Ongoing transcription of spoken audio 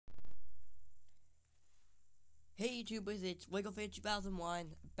Hey YouTubers, it's LegoFan2001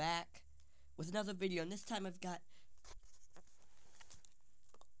 back with another video, and this time I've got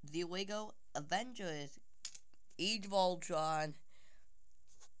the Lego Avengers Age of Ultron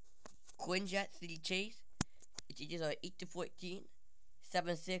Quinjet City Chase. Its ages are 8 to 14,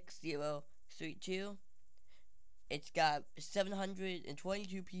 76032. It's got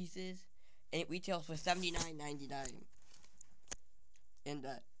 722 pieces, and it retails for $79.99. And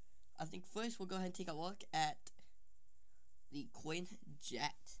I think first we'll go ahead and take a look at the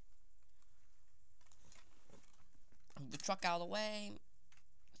quinjet. The truck out of the way.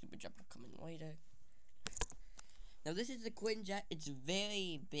 Super Jump will come in later. Now this is the quinjet. It's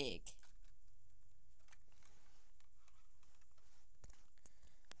very big.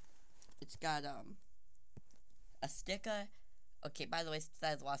 It's got a sticker. Okay, by the way, it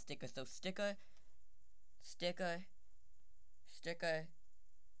has a lot of stickers. So sticker, sticker, sticker,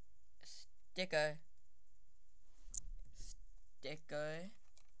 sticker, sticker,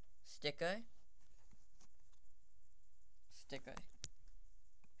 sticker, sticker,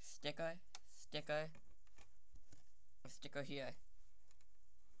 sticker, sticker, a sticker here.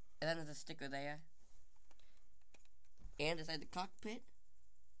 And then there's a sticker there. And inside the cockpit,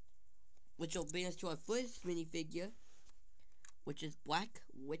 which will bring us to our first minifigure, which is Black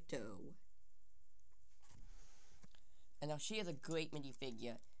Widow. And now she is a great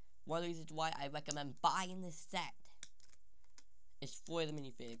minifigure. One of the reasons why I recommend buying this set is for the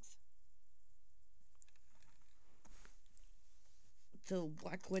minifigs. So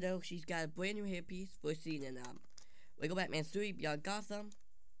Black Widow, she's got a brand new hairpiece, first seen in Lego Batman 3 Beyond Gotham.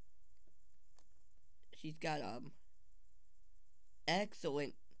 She's got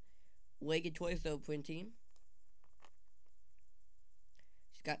excellent leg and torso printing.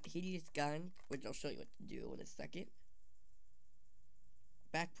 She's got hideous guns, which I'll show you what to do in a second.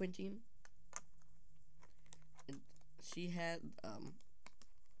 Back printing. And she had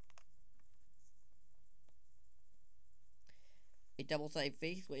a double-sided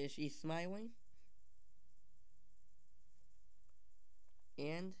face where she's smiling.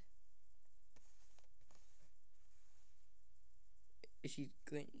 And she's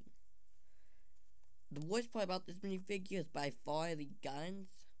grinning. The worst part about this minifigure is by far the guns,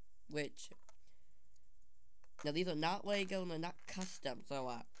 which, now these are not Lego and they're not custom,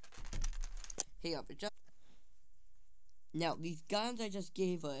 so here, just, now these guns I just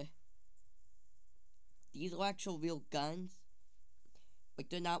gave her, these are actual real guns, like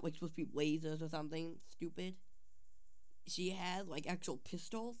they're not like supposed to be lasers or something stupid. She has like actual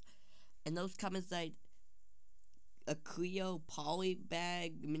pistols, and those come inside a Clio poly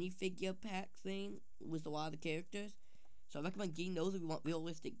bag minifigure pack thing with a lot of the characters. So I recommend getting those if you want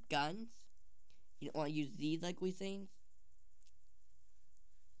realistic guns. You don't want to use these ugly things.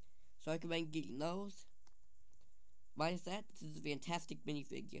 So I recommend getting those. Minus that, this is a fantastic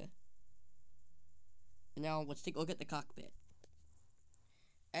minifigure. And now let's take a look at the cockpit.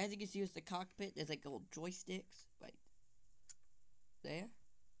 As you can see with the cockpit, there's like little joysticks right there.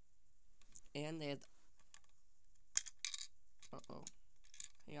 And there's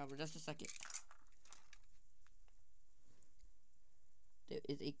hang on for just a second. There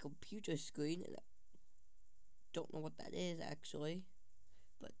is a computer screen, and I don't know what that is actually,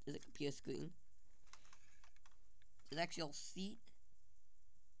 but there's a computer screen. There's actually a seat,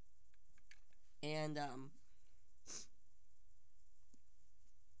 and there's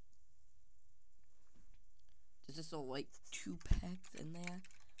just like 2 packs in there.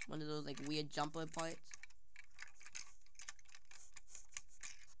 One of those like weird jumper parts.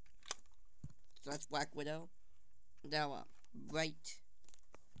 So that's Black Widow. Now, right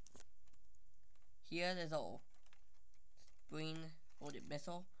here, there's a spring-loaded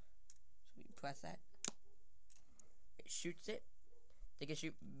missile. So we press that. It shoots it. They can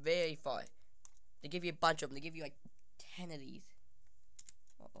shoot very far. They give you a bunch of them. They give you like 10 of these.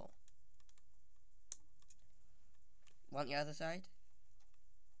 Uh-oh. On the other side.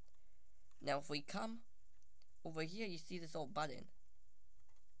 Now, if we come over here, you see this old button.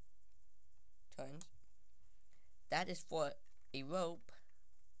 Turns. That is for a rope.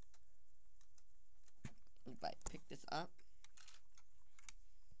 If I pick this up.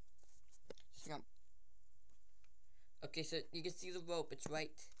 Okay, so you can see the rope. It's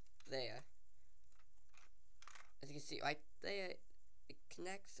right there. As you can see, right there, it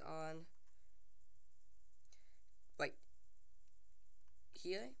connects on right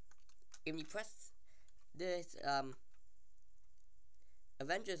here. And you press this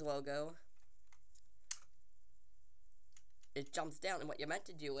Avengers logo, it jumps down, and what you're meant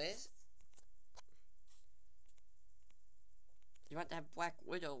to do is you want to have Black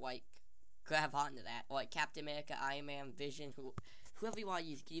Widow like grab onto that. Or like Captain America, Iron Man, Vision, whoever you want to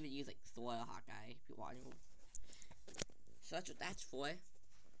use. You can even use like Thor or Hawkeye if you want to. So that's what that's for.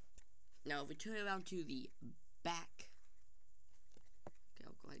 Now if we turn around to the back. Okay,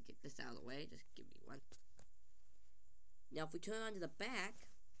 I'll go ahead and get this out of the way. Just give me one. Now if we turn on to the back,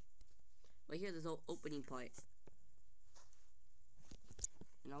 right here there's a little opening part.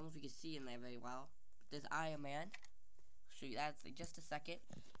 And I don't know if you can see in there very well. But there's Iron Man. I'll show you that in just a second.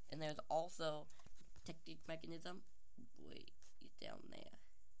 And there's also a protective mechanism. Wait, he's down there.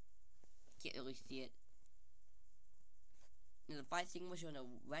 Can't really see it. There's a fire extinguisher and a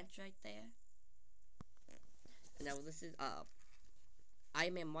wrench right there. And now this is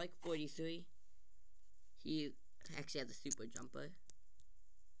Iron Man Mark 43. He actually has a super jumper.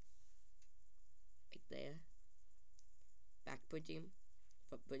 Right there. Back printing.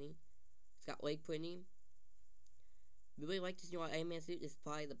 Front printing. It's got leg printing. Really like this new Iron Man suit. This is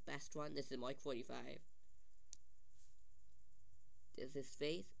probably the best one. This is Mark 45. There's his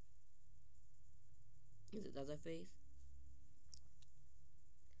face. Here's his other face.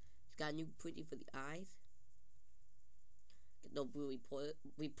 It's got a new printing for the eyes. Get no blue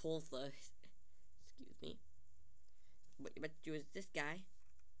pull first. Excuse me. What you do is this guy,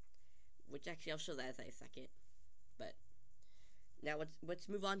 which actually I'll show that in a second. But now let's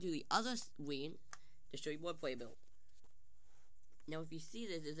move on to the other wing to show you more playability. Now if you see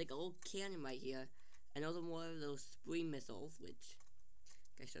this, there's like a little cannon right here. Another more of those spring missiles, which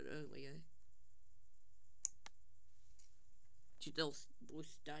I showed earlier. Two those blue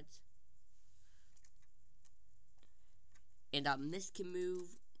studs. And this can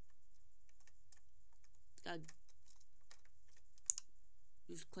move. It's got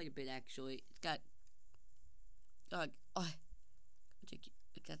moves quite a bit actually. It's got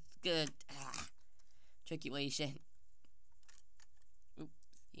that's good. Circulation. Oops.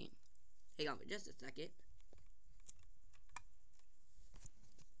 Hang on for just a second.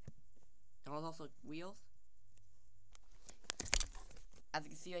 And there's also wheels. As you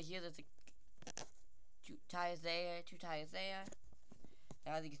can see right here, there's like 2 tires there, 2 tires there.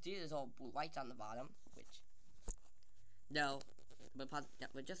 And as you can see, there's all blue lights on the bottom, which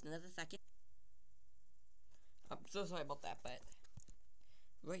but just another second. I'm so sorry about that, but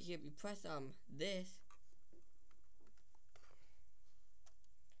right here, if you press this,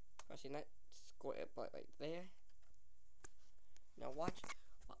 pressing that square part right there. Now watch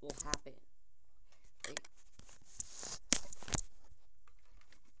what will happen. Right?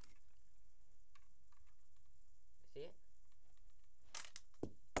 See it?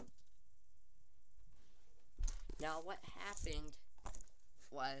 Now what happened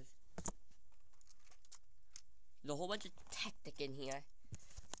was there's a whole bunch of tactic in here.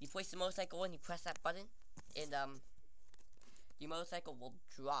 You place the motorcycle in, you press that button, and the motorcycle will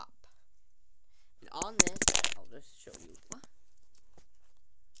drop. And on this, I'll just show you. What?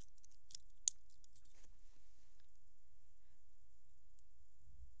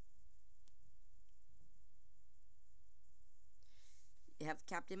 You have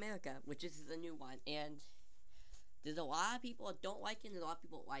Captain America, which is the new one, and there's a lot of people that don't like it, and there's a lot of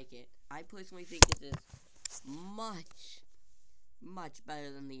people that like it. I personally think this is much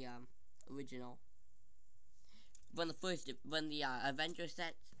better than the original. When the Avengers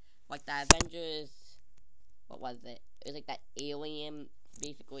set, like the Avengers, what was it? It was like that alien,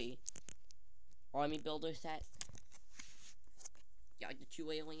 basically, army builder set. Yeah, like the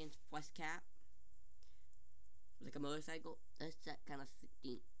 2 aliens plus Cap. It was like a motorcycle. This set kind of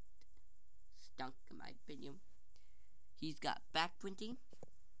stunk, in my opinion. He's got back printing.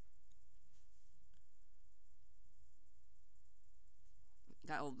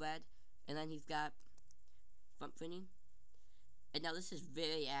 Got all red. And then he's got front printing. And now this is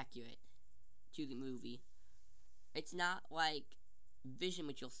very accurate to the movie. It's not like Vision,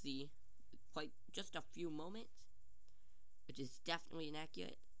 which you'll see quite just a few moments, which is definitely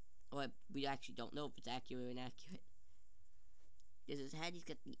inaccurate. Or we actually don't know if it's accurate or inaccurate. There's his head. He's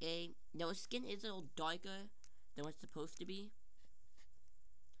got the A. Now his skin is a little darker than what's supposed to be,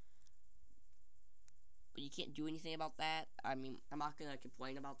 but you can't do anything about that. I mean, I'm not gonna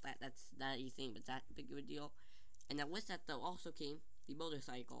complain about that. That's not anything but that big of a deal. And then with that though also came the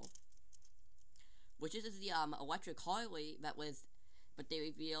motorcycle, which is the electric Harley that was, but they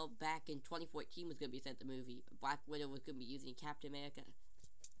revealed back in 2014 was gonna be sent the movie. Black Widow was gonna be using Captain America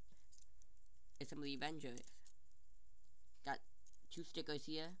and some of the Avengers. Got 2 stickers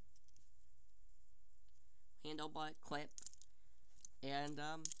here. Handlebar, clip, and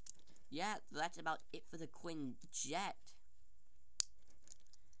yeah, that's about it for the quinjet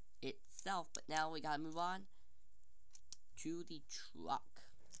itself. But now we gotta move on to the truck.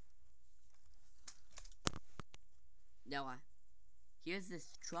 Now, here's this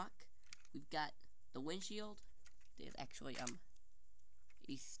truck. We've got the windshield. There's actually a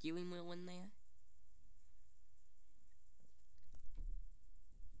steering wheel in there.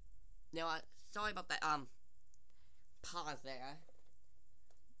 Now, sorry about that pause there.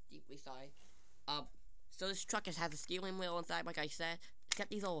 Deeply sorry. So this truck has a steering wheel inside, like I said. It's got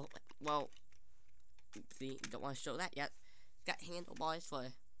these little, well, see, don't want to show that yet. It's got handlebars for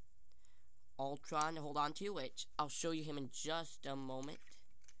Ultron to hold on to, which I'll show you him in just a moment.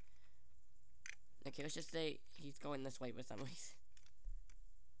 Okay, let's just say he's going this way for some reason.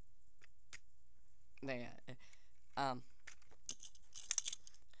 There.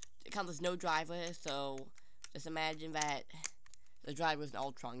 It comes with no driver, so just imagine that the driver is an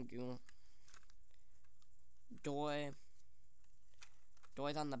Ultron goon. Doors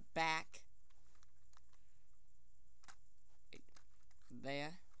on the back. There.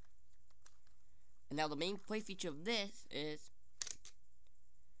 And now the main play feature of this is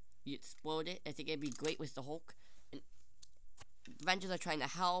you explode it. I think it'd be great with the Hulk. And Avengers are trying to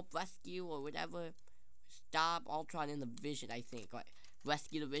help, rescue, or whatever. Stop Ultron in the Vision, I think. Like,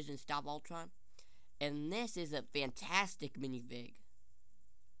 rescue the Vision, stop Ultron. And this is a fantastic minifig.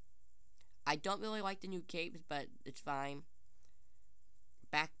 I don't really like the new capes, but it's fine.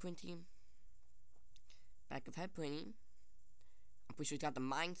 Back printing. Back of head printing. I'm pretty sure it's got the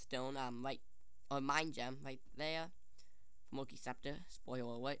Mind Stone, right, or Mind Gem right there. From Loki Scepter.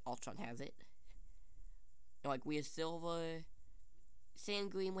 Spoiler alert, Ultron has it. And like weird silver.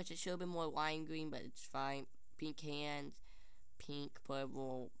 Sand green, which it should have been more lime green, but it's fine. Pink hands. Pink,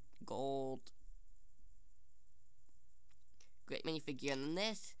 purple, gold. Great minifigure. And then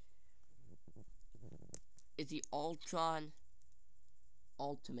this is the Ultron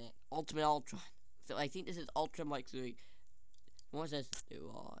Ultimate Ultron. So I think this is Ultron Mark 3. One says, there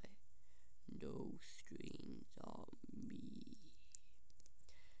are no strings on me.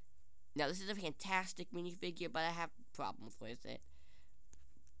 Now this is a fantastic minifigure, but I have problems with it.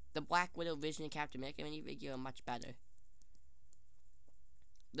 The Black Widow, Vision, and Captain America minifigure are much better.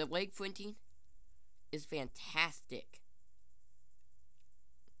 The leg printing is fantastic.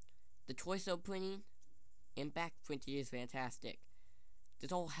 The torso printing and back printing is fantastic. This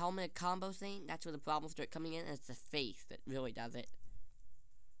whole helmet combo thing, that's where the problems start coming in, and it's the face that really does it.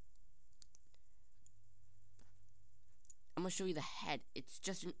 I'm gonna show you the head. It's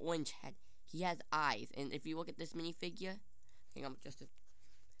just an orange head. He has eyes, and if you look at this minifigure, hang on,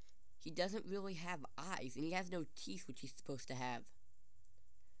 he doesn't really have eyes, and he has no teeth, which he's supposed to have.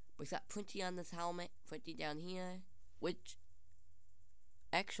 But he's got printing on this helmet, printing down here, which,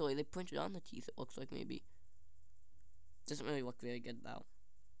 actually, they printed on the teeth, it looks like, maybe. Doesn't really look very good, though.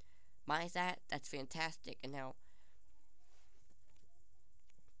 Minus that, that's fantastic, and now,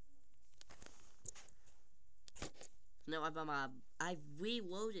 I've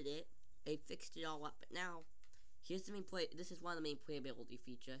reloaded it, they fixed it all up, but now, here's the main this is one of the main playability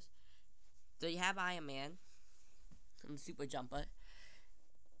features. So you have Iron Man, and the Super Jumper,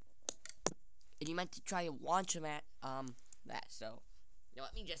 and you meant to try to launch him at, that, so, now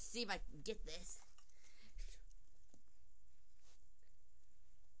let me just see if I can get this.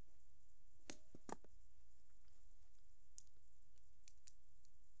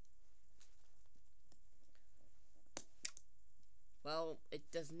 Well, it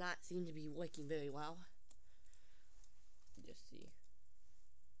does not seem to be working very well. Just see.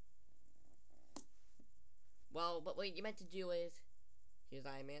 Well, but what you meant to do is, here's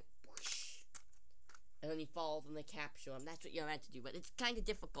Iron Man, and then he falls and they capture him. That's what you're meant to do, but it's kind of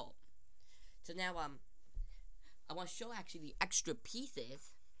difficult. So now, I want to show actually the extra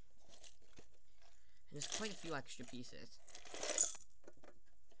pieces. And there's quite a few extra pieces.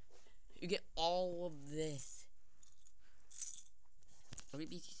 You get all of this.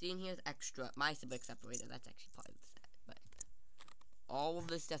 Everything you see in here is extra. My civic separator, that's actually part of the set, but all of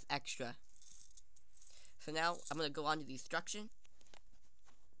this stuff extra. So now I'm gonna go on to the instruction.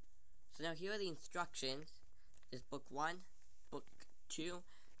 So now here are the instructions. There's book 1, book 2.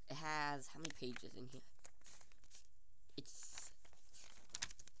 It has how many pages in here? It's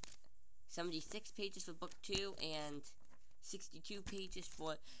 76 pages for book 2 and 62 pages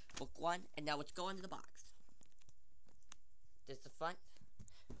for book 1. And now let's go into the box. There's the front.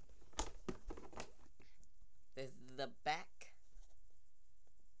 There's the back.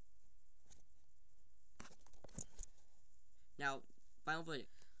 Now, final verdict.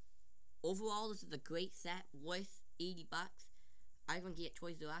 Overall, this is a great set, worth 80 bucks. I'm gonna get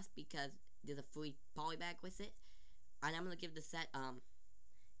Toys R Us because there's a free poly bag with it. And I'm gonna give the set an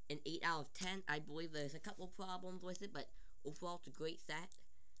 8 out of 10. I believe there's a couple problems with it, but overall it's a great set.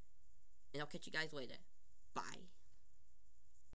 And I'll catch you guys later. Bye.